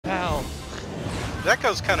That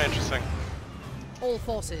goes kind of interesting. All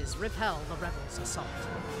forces repel the rebels' assault.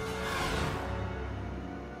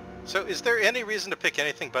 So is there any reason to pick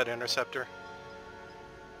anything but interceptor?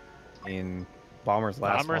 In bombers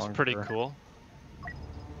last Bomber's longer. pretty cool.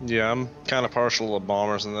 Yeah, I'm kind of partial to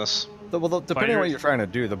bombers in this. Well, depending on what you're trying to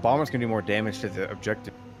do, the bombers can do more damage to the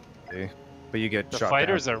objective, but you get The shot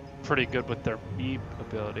fighters down. are pretty good with their E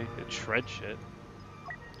ability. They shred shit.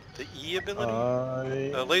 The E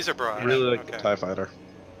ability? Laser barrage. Really like Okay. the TIE Fighter.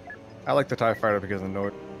 I like the TIE Fighter because of the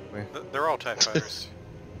noise. They're all TIE fighters.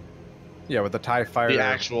 Yeah, with the TIE Fighter. The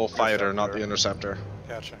actual fighter, not the interceptor.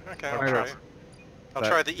 Gotcha. Okay, I'll Fighter. try it. I'll That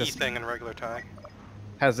try the E just- thing in regular TIE.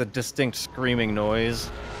 Has a distinct screaming noise.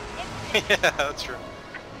 Yeah, that's true.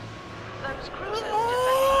 Those cruisers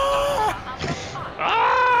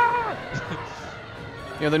Ah!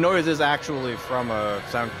 You know, the noise is actually from a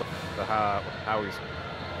sound clip of the Howie's.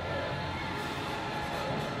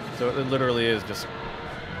 So it literally is just.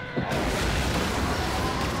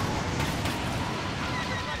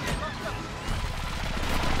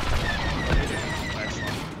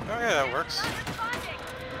 Oh yeah, that works.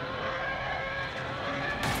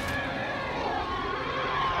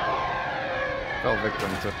 Fell victim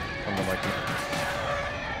to someone like me.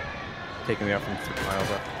 Taking me out from 3 miles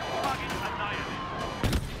up.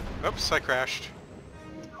 Oops, I crashed.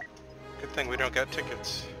 Good thing we don't got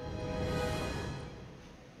tickets.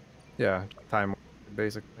 Yeah, time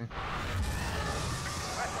basically.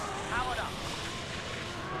 powered up.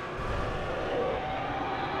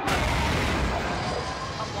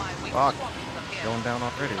 Fuck. Going down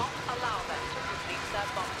already. Not allow them to complete their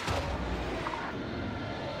bomb.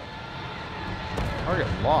 Target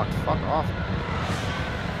locked. Fuck off.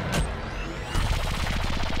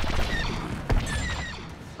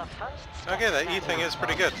 The first Okay, that E thing is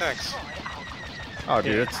pretty good, thanks. Oh,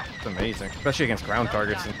 dude, it's amazing. Especially against ground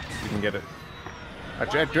targets, and you can get it.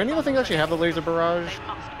 Do any of the things actually have the laser barrage? They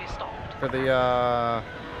must be stopped. For the,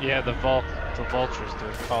 Yeah, the vultures do.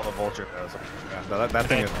 Oh, the vulture does. Yeah, that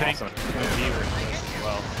thing is Tank awesome. and the beaver does as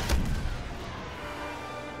well.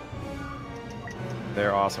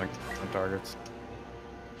 They're awesome on targets.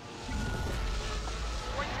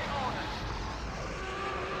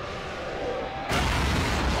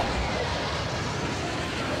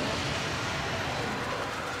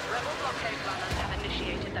 Rebel blockade runners have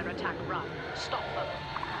initiated their attack run. Stop them.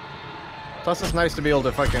 Plus, it's nice to be able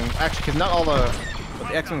to fucking actually, because not all the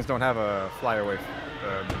X-wings don't have a fly away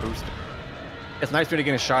boost. It's nice when you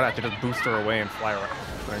get a shot at to just boost her away and fly around.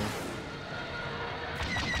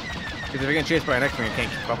 Because if you're getting chased by an X-wing, you can't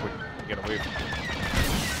keep up with you, get away from it.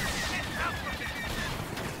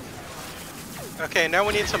 Okay, now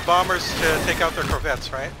we need some bombers to take out their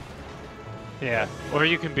corvettes, right? Yeah, or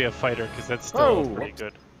you can be a fighter because that's still Oh, pretty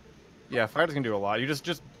good. Yeah, fighters can do a lot. You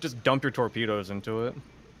just dump your torpedoes into it,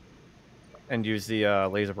 and use the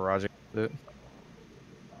laser barrage. Okay.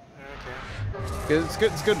 It's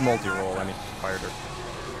good. It's good multi-role. Any fighter.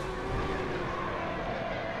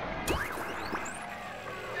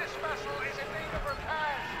 This vessel is in need of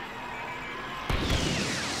repairs.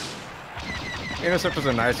 Interceptors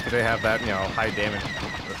are nice because they have that, you know, high damage.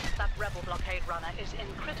 That rebel blockade runner is in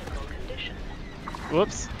critical condition.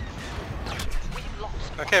 Whoops. We've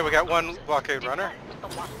lost. Okay, we got one blockade runner. The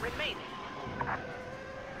one remaining.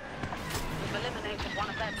 We've eliminated one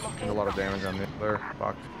of their blockade A lot of runners. damage on the other.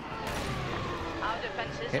 Fuck. Our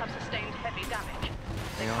defenses have sustained heavy damage.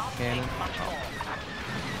 They Hang on, can't cannon. take much more.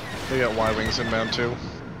 They got Y-wings inbound too.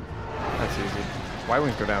 That's easy.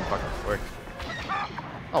 Y-wings go down fucking quick.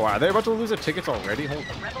 Oh wow, they're about to lose their tickets already? Holy,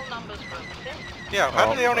 The rebel numbers grow thin. Yeah, how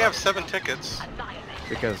Oh, do they only fuck. have 7 tickets? Annihilate.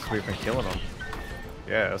 because we've been killing them.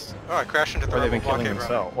 Yes. Oh, I crashed into the Or they've been rebel killing blockade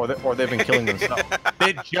runner. themselves. Or they've been killing themselves.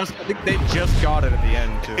 I think they just got it at the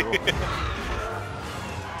end too.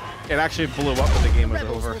 It actually blew up when the game was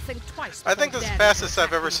Rebels over. will think twice I think before this is the daring fastest to I've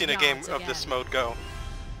attack ever these seen a game yards of this again. mode go.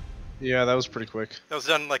 Yeah, that was pretty quick. That was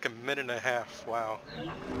done in like a minute and a half. Wow.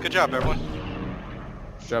 Good job, everyone.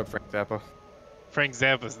 Good job, Frank Zappa. Frank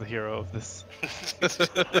Zappa's the hero of this.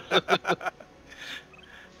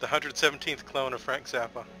 The 117th clone of Frank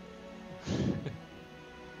Zappa.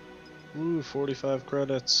 Ooh, 45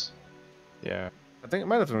 credits. Yeah. I think it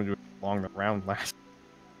might have been do a long round last.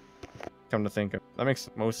 Come to think of that makes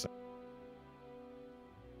most sense.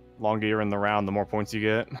 Longer you're in the round, the more points you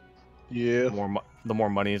get. Yeah. The more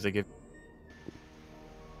monies they give.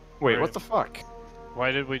 Wait, Right. what the fuck?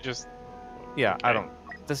 Why did we just... Yeah, I Okay.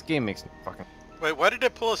 don't. This game makes me fucking. Wait, why did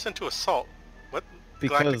it pull us into assault? What?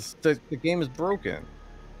 Because the game is broken.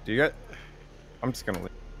 Do you get? I'm just gonna leave.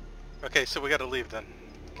 Okay, so we gotta leave then.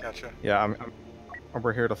 Gotcha. Yeah,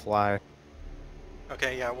 we're here to fly.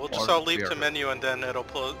 Okay, yeah, we'll just Or all leave we to are- menu and then it'll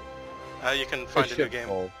pull. You can It find a new should game.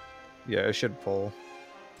 pull. Yeah, it should pull.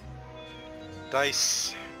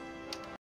 Dice.